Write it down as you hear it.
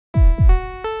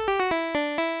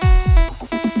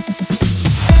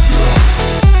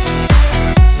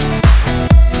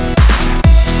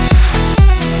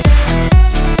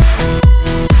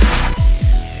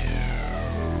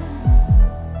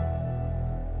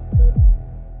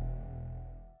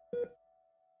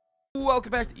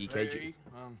Welcome back to EKG.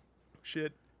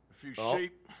 Shit. A few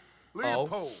sheep.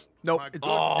 Oh. Nope. It's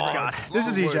gone. This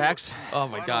is Ejax. Oh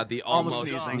my god, the almost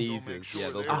sneezes. Yeah,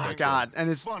 those are Oh god, and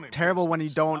it's terrible when you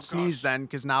don't sneeze then,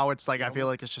 because now it's like I feel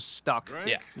like it's just stuck.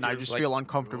 Yeah. And I just feel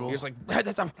uncomfortable. You're just like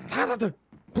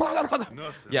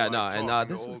yeah, no, and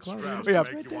this is Yeah.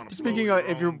 Speaking of,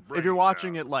 if you're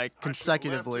watching it like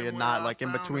consecutively and not like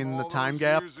in between the time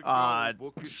gap,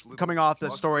 coming off the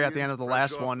story at the end of the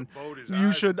last one,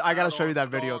 you should. I gotta show you that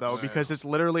video though, because it's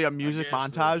literally a music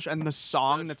montage, and the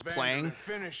song that's playing,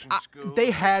 they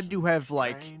had to have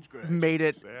like made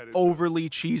it overly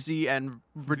cheesy and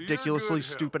ridiculously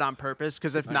stupid on purpose,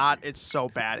 because if not, it's so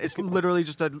bad. It's literally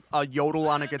just a yodel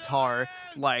on a guitar,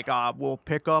 like we'll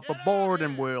pick up a board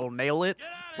and we'll nail it,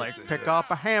 like pick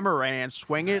up a hammer and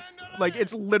swing it, like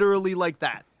it's literally like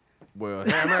that. Well,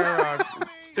 hammer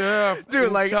stuff,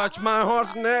 dude, like touch my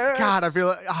horse neck. God, I feel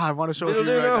like I want to show it to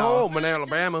you right now. Home in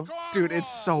Alabama, dude. It's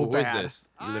so bad. Who is this?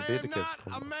 Leviticus.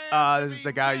 This is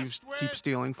the guy you keep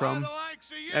stealing from,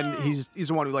 and he's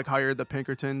the one who like hired the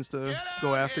Pinkertons to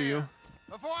go after you.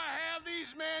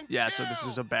 Yeah, so this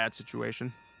is a bad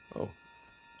situation. Oh,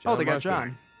 oh, they got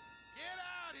John.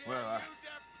 Well,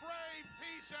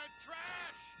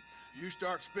 you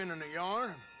start spinning the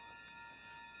yarn.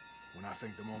 When I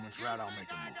think the moment's right, I'll make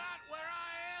a move.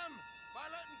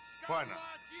 Why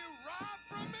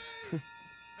not?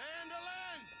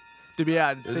 To be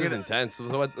had. This is intense.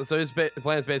 So his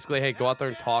plan is basically, hey, go out there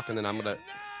and talk, and then I'm gonna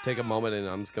take a moment and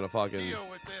I'm just gonna fucking.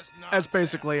 That's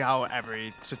basically how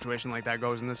every situation like that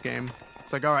goes in this game.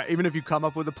 It's like, all right, even if you come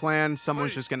up with a plan,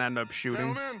 someone's just gonna end up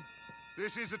shooting.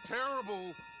 This is a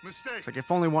terrible mistake. It's like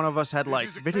if only one of us had like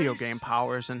video game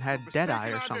powers and had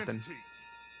Deadeye or something.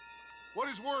 What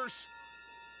is worse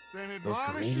than those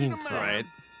admonishing greens, a man right?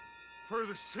 for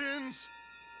the sins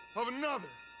of another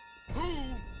who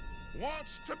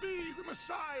wants to be the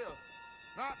Messiah?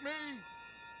 Not me,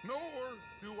 nor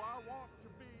do I want to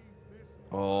be this.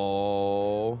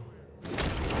 Oh.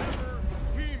 Whatever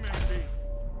he may be.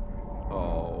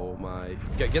 Oh my.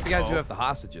 Get the guys who have the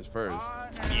hostages first.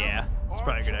 Yeah, it's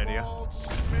probably a good idea.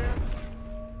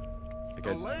 The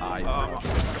guy's eyes. Oh,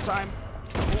 time.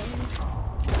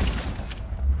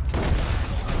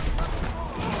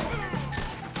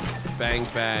 Bang,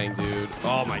 bang, dude.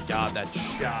 Oh my god, that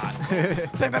shot. Bang,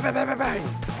 bang, bang, bang, bang, bang.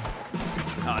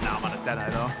 Oh, now I'm on a Deadeye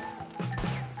though.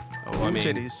 Oh, well, I mean,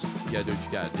 titties. You gotta do what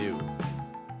you gotta do.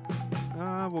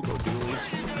 We'll go dualies.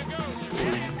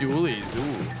 Dualies,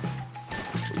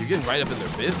 ooh. You're getting right up in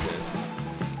their business.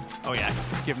 Oh yeah,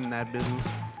 give them that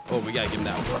business. Oh, we gotta give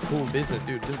them that raccoon business,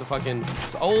 dude. This is a fucking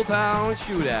Old Town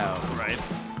shootout. Right.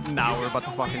 Now we're about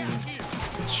to fucking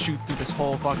shoot through this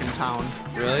whole fucking town.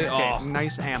 Really? Okay, Oh.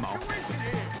 nice ammo.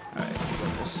 Alright, go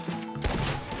this.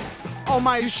 Oh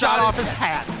my, you shot off his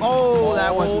hat. Oh,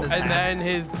 that wasn't his hat. And then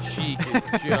his cheek is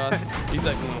just, he's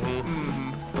like,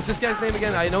 What's this guy's name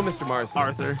again? I know Mr. Marston.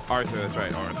 Arthur. Arthur, that's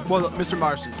right, Arthur. Well, Mr.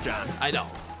 Marston's John. I know.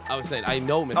 I was saying, I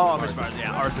know Mr. Oh, Marston. Mr. Marston,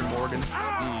 yeah, Arthur Morgan.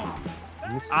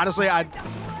 Honestly,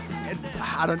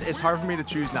 it's hard for me to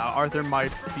choose now. Arthur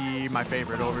might be my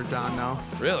favorite over John now.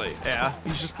 Really? Yeah,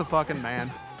 he's just the fucking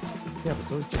man. Yeah, but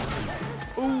so is John.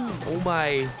 Ooh. Oh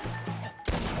my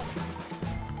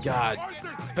God.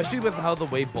 Especially with how the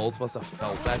way bolts must have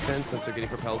felt back then, since they're getting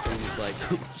propelled from these like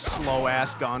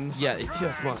slow-ass guns. Yeah, it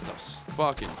just must have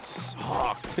fucking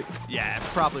sucked. Yeah, it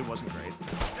probably wasn't great.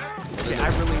 Okay, I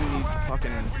really need to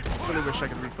fucking. Really wish I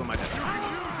could refill my head.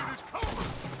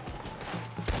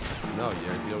 No, you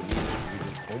don't need it. You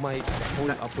just, oh my, hold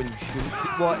it up when you shoot.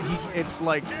 Well, it's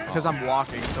like because I'm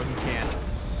walking, so he can't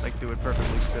like do it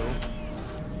perfectly still.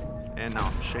 And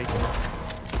now I'm shaking.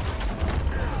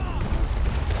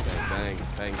 Bang,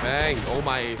 bang, bang. Oh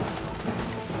my.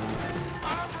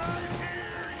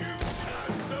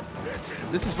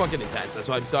 This is fucking intense. That's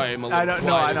why I'm sorry. I'm a little quiet.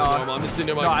 I know. I'm just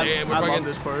sitting there like, damn, we're fucking. I love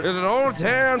this part. There's an old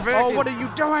town. Oh, what are you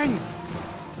doing?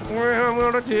 Well, I'm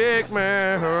gonna take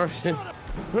my horse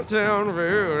down the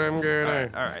road. I'm gonna.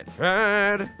 All right.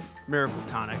 Ride. Miracle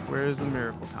tonic. Where is the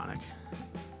miracle tonic?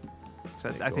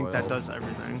 I think that does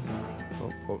everything.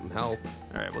 Oh, potent health.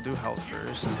 All right, we'll do health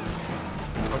first.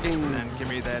 Fucking. And then give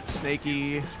me that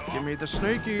snaky. Give me the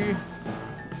snaky.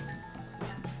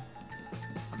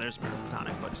 Oh, there's miracle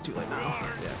tonic, but it's too late now.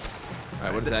 Yeah. All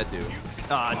right, what does that do?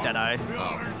 Deadeye.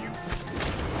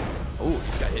 Oh,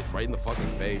 just got hit right in the fucking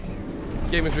face. This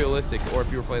game is realistic, or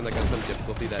if you were playing like on some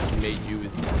difficulty that made you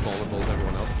as vulnerable as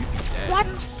everyone else, you'd be dead.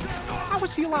 What? How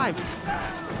is he alive?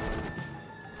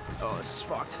 Oh, this is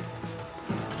fucked.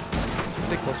 Just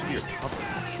stay closer to your cover.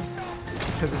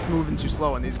 Because it's moving too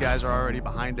slow and these guys are already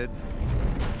behind it.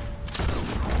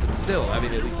 but still, I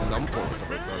mean, at least some form of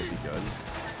cover would probably be good.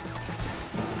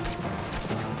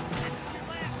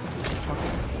 What the fuck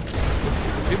is it? There's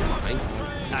people behind you.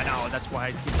 I know, that's why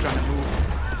I keep trying to move.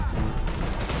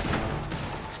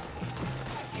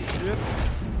 Shit.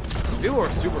 If people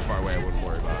are super far away, I wouldn't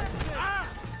worry about it.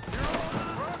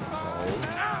 Oh.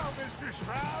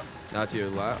 Not to your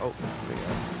left. Oh, there you go.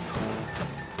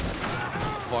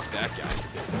 Fuck that guy.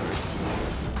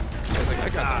 Guy's like, I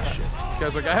got that shit.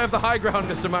 Guy's like, I have the high ground,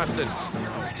 Mr. Marston.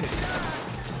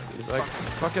 He's like,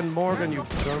 fucking Morgan, you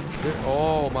dumb bitch.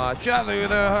 Oh my, shot through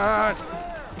the heart.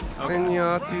 And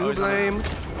you're to blame.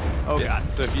 Oh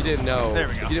god. So if you didn't know, There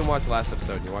we if go. you didn't watch the last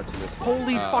episode, and you're watching this one.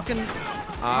 Holy fucking,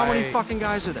 how many fucking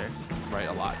guys are there? Right,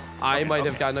 a lot. I might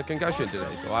have gotten a concussion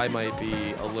today, so I might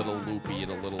be a little loopy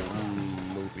and a little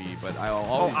loopy, but I'll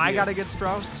always I gotta get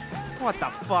Strauss? What the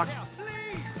fuck?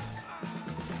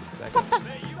 What the?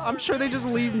 I'm sure they just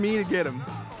leave me to get him.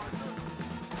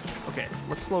 Okay,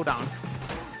 let's slow down.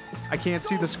 I can't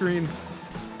see the screen.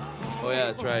 Oh yeah,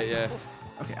 that's right, yeah.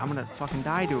 Okay, I'm gonna fucking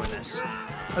die doing this.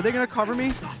 Are they gonna cover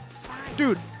me?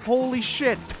 Dude, holy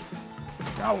shit.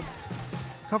 Go.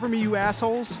 Cover me, you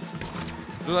assholes.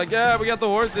 They're like, yeah, we got the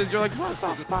horses. You're like, what the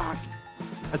fuck?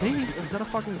 Are they, is that a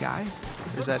fucking guy?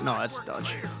 Or is that, no, that's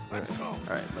Dutch.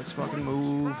 Alright, let's fucking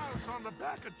move.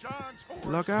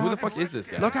 Look out. Who the fuck is this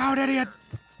guy? Look out, idiot.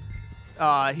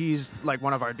 He's like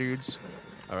one of our dudes.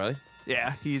 Oh, really?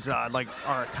 Yeah, he's like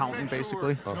our accountant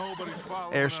basically. Oh.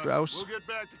 Air Strauss. We'll get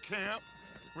back to camp.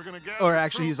 We're gonna gather Or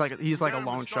actually, he's troops like a and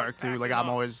loan start shark too. Like packing I'm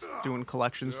up. always doing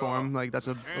collections for him. Like that's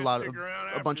a lot of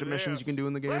a bunch of missions you can do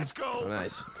in the game. Let's go. Oh,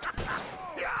 nice.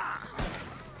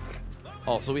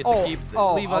 Oh, so we have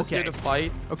to leave us here to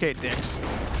fight. Okay, dicks.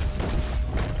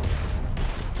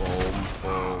 Boom,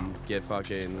 boom. Get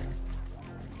fucking.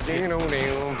 Down, down,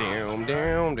 down,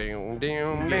 down,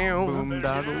 down, down. Boom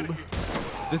doggled.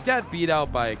 This got beat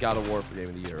out by God of War for Game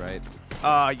of the Year, right?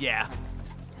 Yeah.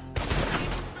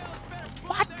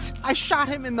 What? I shot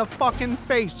him in the fucking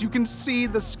face. You can see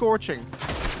the scorching.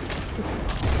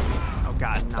 Oh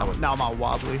god, now I'm all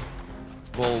wobbly.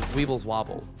 Well, Weebles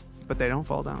wobble. But they don't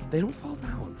fall down. They don't fall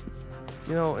down.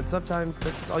 You know, and sometimes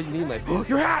that's just all you need. Like, oh,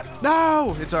 your hat!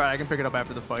 No! It's alright, I can pick it up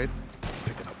after the fight.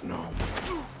 Pick it up. No.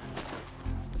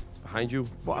 It's behind you.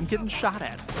 Well, I'm getting shot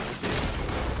at.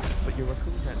 But your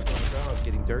raccoon hat is on the ground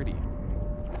getting dirty.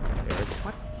 Eric,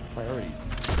 what? Priorities.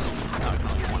 No, I can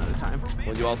only do one at a time.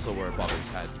 Well, you also were above his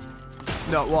head.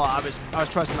 No, well, I was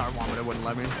pressing R1, but it wouldn't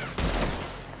let me.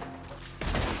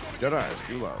 Jedi is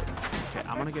too loud. Okay,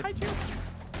 I'm gonna get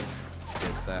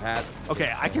The hat.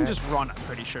 Okay, I can just run, I'm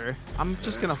pretty sure. I'm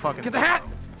just gonna fucking Get the hat!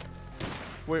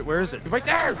 Wait, where is it? Right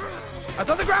there! It's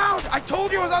on the ground! I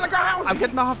told you it was on the ground! I'm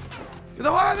getting off. Get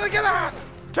the horse! Get the hat!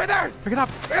 It's right there! Pick it up.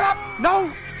 Pick it up!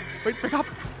 No! Wait, pick up.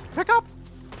 Pick up.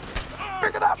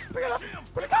 Pick it up! Pick it up!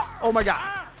 Pick it up! Oh my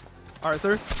god.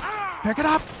 Arthur, pick it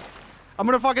up. I'm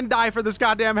gonna fucking die for this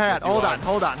goddamn hat. Yes, you Hold are. on,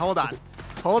 hold on, hold on.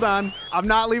 Hold on. I'm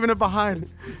not leaving it behind.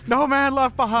 No man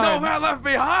left behind. No man left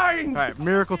behind! All right,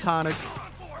 miracle tonic.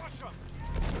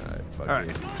 Alright, fuck All right,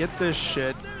 you. get this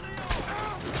shit.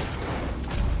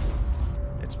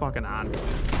 It's fucking on.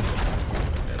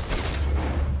 Yes.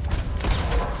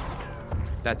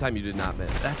 That time you did not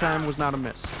miss. That time was not a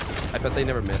miss. I bet they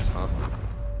never miss, huh?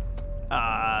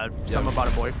 Something about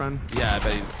a boyfriend. Yeah, I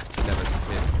bet he never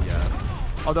kiss. Yeah.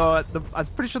 Although I'm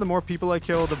pretty sure the more people I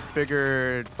kill, the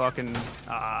bigger fucking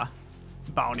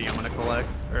bounty I'm gonna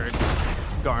collect or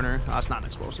garner. Oh, it's not an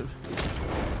explosive.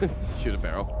 Shoot a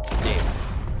barrel. Damn.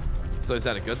 So is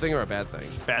that a good thing or a bad thing?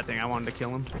 Bad thing. I wanted to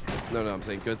kill him. No, I'm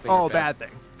saying good thing. Oh, or bad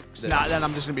thing. It's not. Then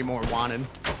I'm just gonna be more wanted.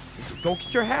 Go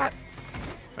get your hat.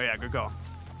 Oh yeah, good go.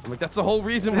 I'm like, that's the whole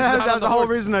reason. We're not That on was the whole horse.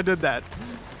 reason I did that.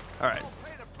 All right.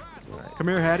 Come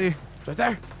here, Hattie. It's right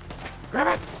there. Grab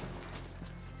it.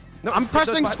 No, I'm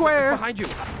pressing it's square. behind you.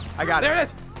 I got There it. it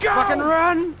is. Go. Fucking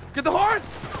run. Get the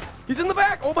horse. He's in the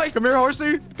back. Oh my. Come here,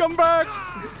 horsey. Come back.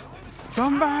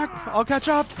 Come back. I'll catch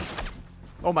up.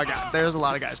 Oh my god, there's a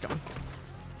lot of guys coming.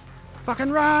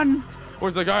 Fucking run.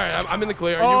 Horse like, all right, I'm in the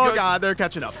clear. Are Oh you good? god, they're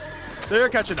catching up. They're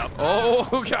catching up.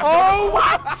 Oh god. Oh,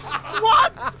 what?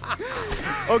 What?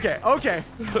 Okay, okay.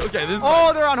 Okay, this is.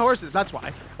 Oh, they're on horses. That's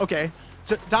why. Okay.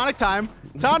 Tonic time.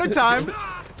 Tonic time.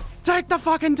 Take the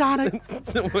fucking tonic.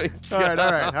 Oh my All right,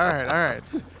 all right, all right, all right.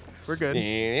 We're good.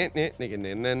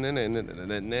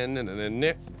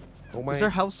 Oh my. Is there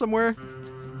health somewhere?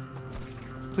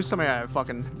 Please tell me I have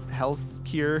fucking health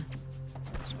cure.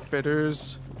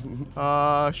 Spitters.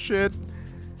 Shit.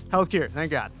 Health cure.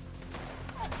 Thank God.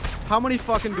 How many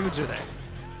fucking dudes are there?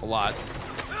 A lot.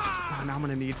 Oh, now I'm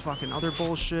gonna need fucking other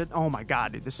bullshit. Oh my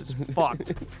god, dude, this is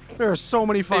fucked. There are so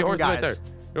many fucking horse guys. right there.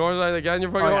 Your horse, get on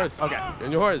your fucking Oh, yeah. horse. Okay. Get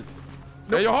on your horse.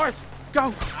 Get your horse.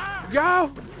 Go!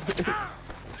 Go!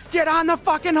 Get on the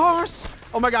fucking horse!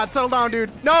 Oh my god, settle down, dude.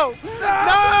 No!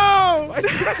 No!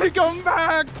 Come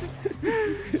back!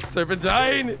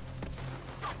 Serpentine.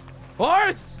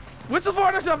 Horse! Whistle for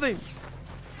it or something.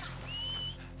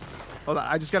 Hold on,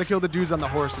 I just gotta kill the dudes on the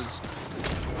horses.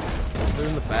 They're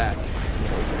in the back. The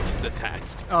horse that gets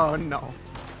attached. Oh no.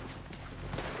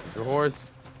 Your horse.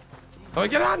 Oh,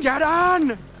 get on! Get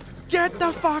on! Get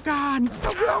the fuck on!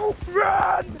 Go!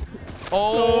 Run!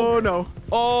 Oh Oh! no.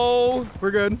 Oh!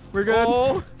 We're good. We're good.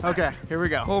 Oh! Okay, here we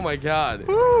go. Oh my god.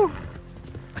 Woo!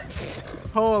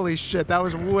 Holy shit, that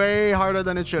was way harder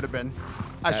than it should have been.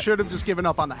 I should have just given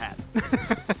up on the hat.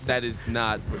 That is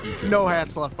not what you should. No have done.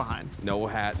 hats left behind. No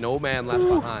hat. No man left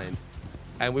behind.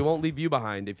 And we won't leave you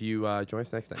behind if you join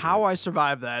us next time. How I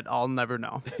survived that, I'll never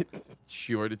know.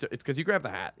 Sure. It's because you grabbed the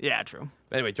hat. Yeah, true.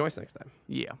 Anyway, join us next time.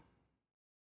 Yeah.